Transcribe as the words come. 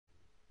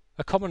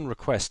A common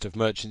request of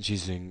merchants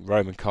using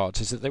RomanCart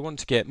is that they want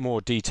to get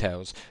more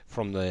details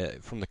from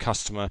the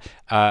customer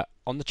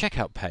on the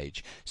checkout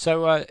page.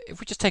 So if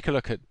we just take a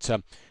look at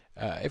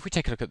if we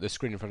take a look at the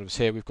screen in front of us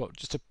here, we've got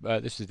just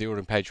this is the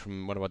ordering page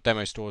from one of our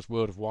demo stores,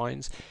 World of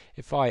Wines.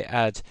 If I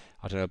add,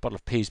 I don't know, a bottle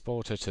of peas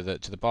porter to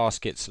the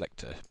basket,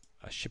 select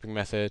a shipping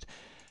method,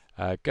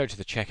 go to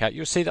the checkout,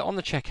 you'll see that on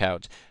the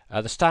checkout,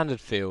 the standard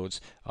fields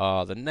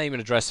are the name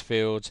and address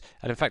fields,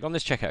 and in fact on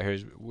this checkout here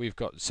we've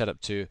got set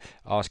up to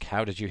ask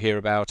how did you hear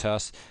about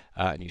us,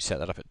 and you set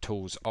that up at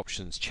Tools,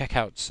 Options,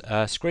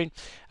 Checkouts screen,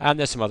 and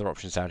there's some other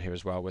options down here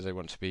as well whether they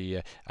want to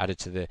be added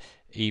to the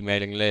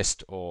emailing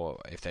list or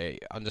if they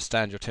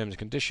understand your terms and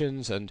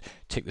conditions, and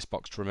tick this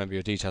box to remember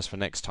your details for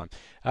next time.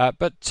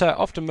 But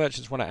often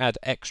merchants want to add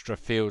extra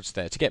fields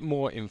there to get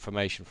more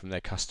information from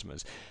their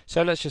customers.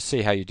 So let's just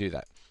see how you do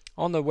that.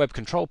 On the web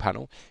control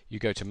panel, you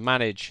go to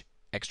Manage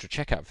Extra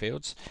Checkout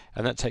Fields,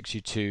 and that takes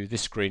you to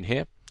this screen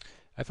here.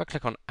 If I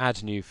click on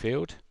Add New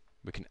Field,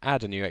 we can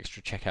add a new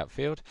extra checkout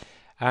field,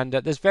 and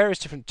there's various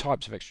different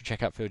types of extra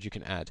checkout fields you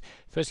can add.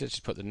 First, let's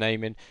just put the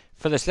name in.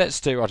 For this,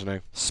 let's do, I don't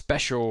know,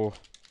 special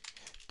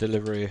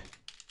delivery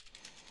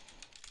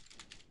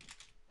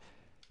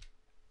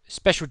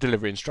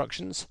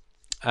instructions,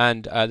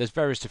 and there's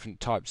various different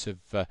types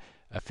of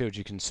fields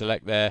you can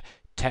select there.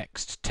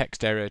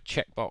 Text area,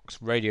 checkbox,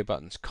 radio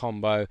buttons,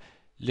 combo,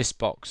 list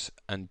box,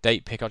 and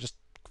date pick. I'll just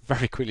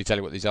very quickly tell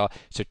you what these are.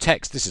 So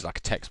text, this is like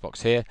a text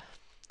box here.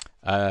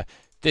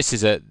 This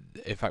is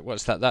in fact,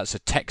 what's that? That's a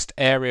text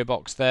area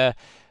box there.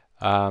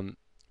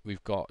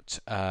 We've got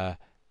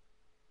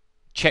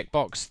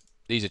checkbox.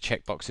 These are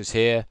checkboxes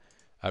here.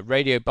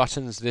 Radio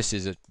buttons. This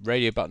is a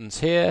radio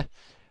buttons here.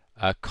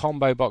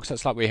 Combo box.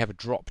 That's like we have a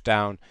drop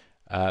down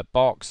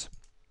box.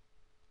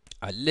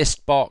 A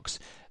list box.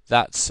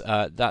 That's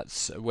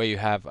where you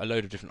have a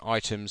load of different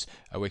items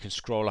where you can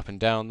scroll up and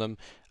down them,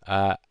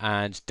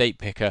 and date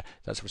picker,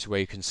 that's obviously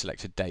where you can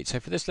select a date. So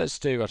for this, let's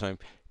do, I don't know,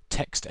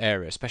 text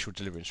area, special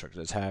delivery instructions.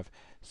 Let's have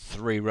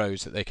 3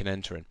 rows that they can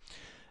enter in.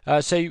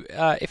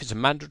 If it's a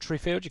mandatory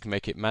field, you can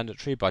make it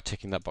mandatory by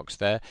ticking that box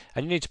there,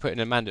 and you need to put in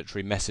a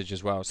mandatory message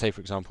as well. Say for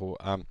example,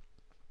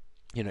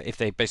 if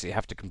they basically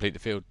have to complete the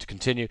field to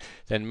continue,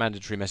 then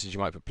mandatory message you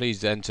might put,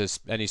 please enter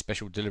any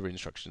special delivery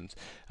instructions.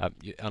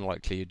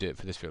 Unlikely you do it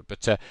for this field.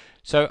 But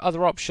so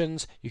other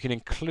options, you can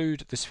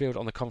include this field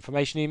on the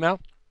confirmation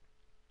email,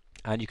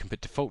 and you can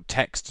put default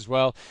text as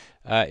well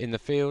in the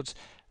fields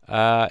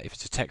if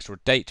it's a text or a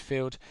date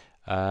field.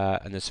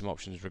 And there's some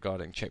options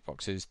regarding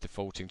checkboxes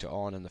defaulting to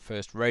on, and the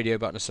first radio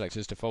button is selected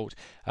as default.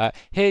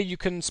 Here you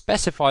can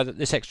specify that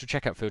this extra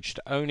checkout field should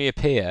only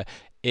appear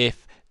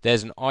if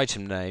there's an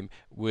item name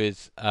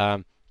with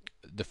the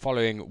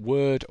following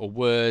word or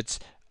words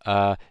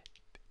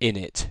in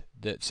it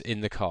that's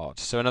in the cart.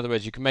 So in other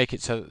words, you can make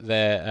it so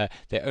that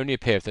they only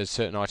appear if there's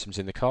certain items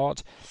in the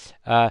cart.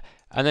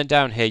 And then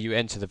down here you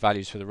enter the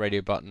values for the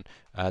radio button,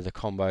 the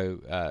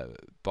combo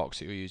box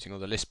that you're using, or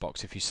the list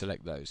box if you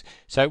select those.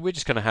 So we're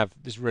just going to have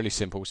this really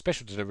simple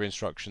special delivery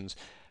instructions.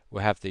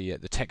 We'll have the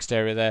text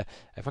area there.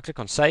 If I click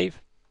on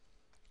save,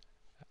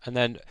 and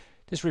then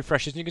this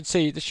refreshes, and you can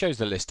see this shows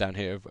the list down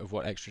here of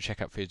what extra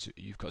checkout fields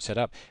you've got set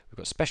up. We've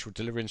got special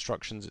delivery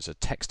instructions. It's a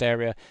text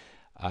area.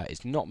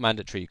 It's not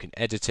mandatory. You can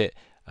edit it.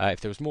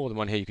 If there was more than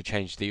one here, you could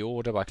change the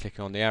order by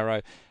clicking on the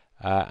arrow,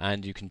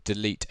 and you can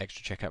delete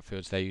extra checkout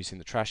fields there using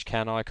the trash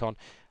can icon.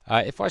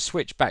 If I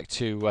switch back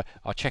to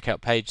our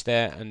checkout page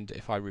there, and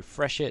if I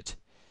refresh it,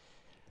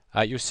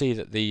 you'll see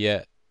that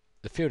the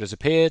field has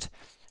appeared.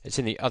 It's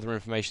in the other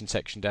information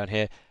section down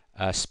here,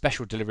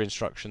 special delivery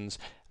instructions,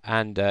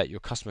 and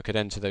your customer could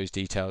enter those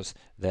details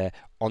there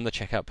on the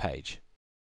checkout page.